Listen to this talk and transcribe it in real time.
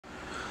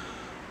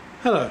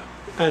Hello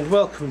and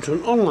welcome to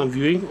an online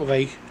viewing of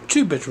a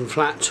 2-bedroom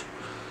flat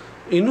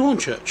in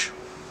Hornchurch.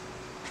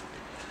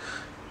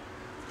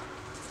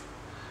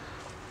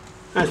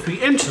 As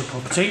we enter the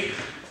property,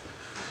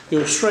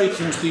 you're straight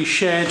into the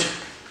shared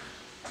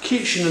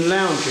kitchen and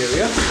lounge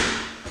area,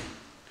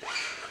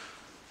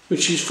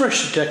 which is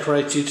freshly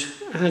decorated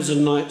and has a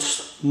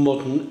nice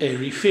modern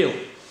airy feel.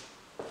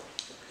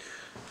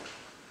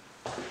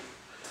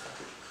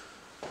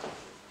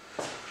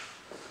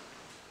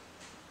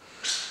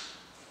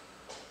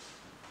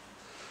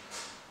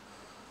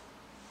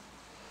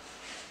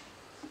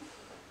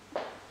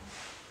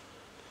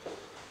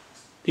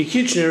 The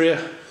kitchen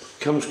area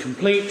comes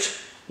complete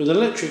with an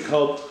electric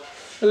hob,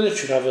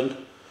 electric oven,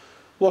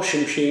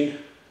 washing machine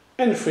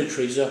and a fridge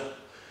freezer,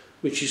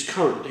 which is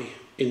currently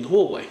in the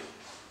hallway.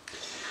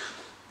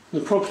 The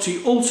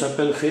property also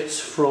benefits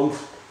from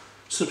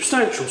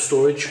substantial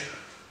storage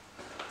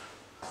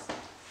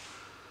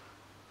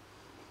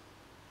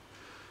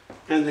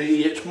and then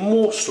yet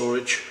more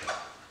storage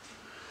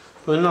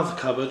with another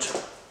cupboard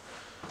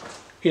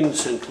in the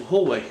central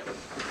hallway.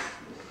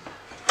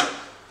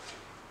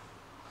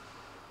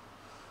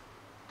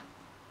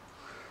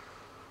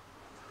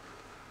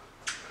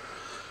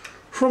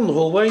 From the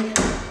hallway,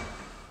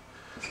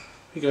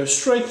 we go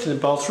straight to the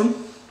bathroom,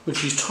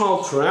 which is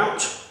tiled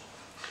throughout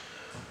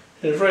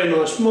in a very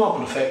nice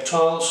marble effect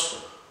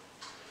tiles,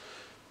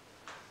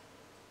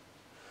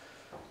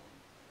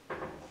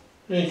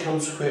 and it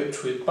comes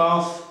equipped with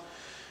bath,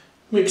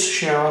 mixer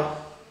shower,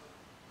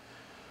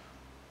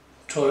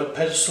 toilet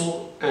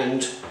pedestal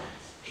and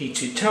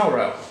heated towel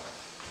rail.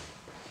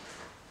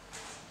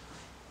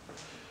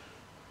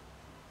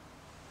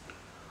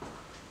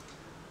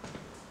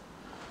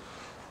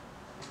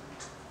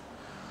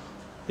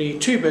 The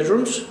 2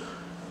 bedrooms.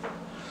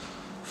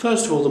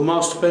 First of all, the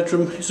master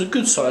bedroom is a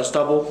good sized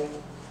double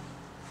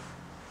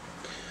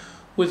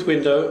with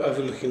window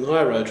overlooking the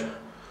high road.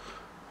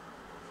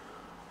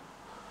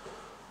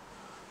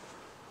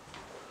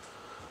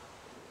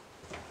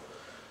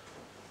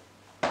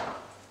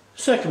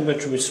 Second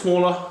bedroom is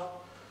smaller.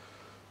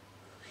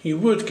 You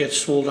would get a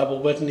small double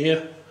bed in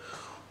here,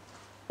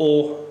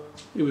 or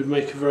it would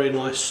make a very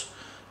nice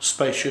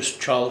spacious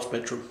child's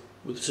bedroom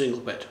with a single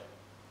bed.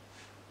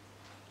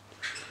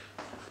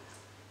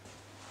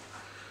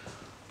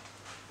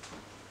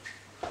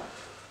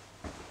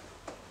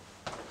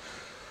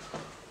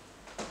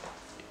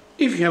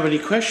 If you have any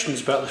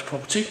questions about this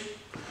property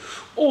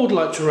or would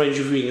like to arrange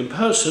a viewing in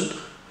person,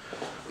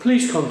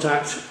 please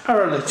contact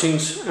Arrow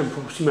Lettings and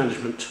Property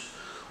Management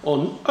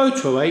on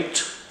 0208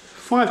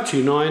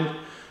 529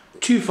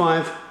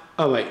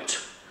 2508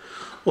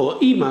 or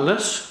email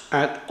us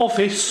at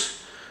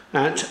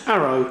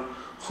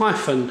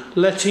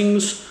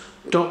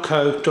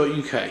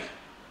office@arrow-lettings.co.uk.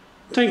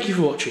 Thank you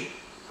for watching.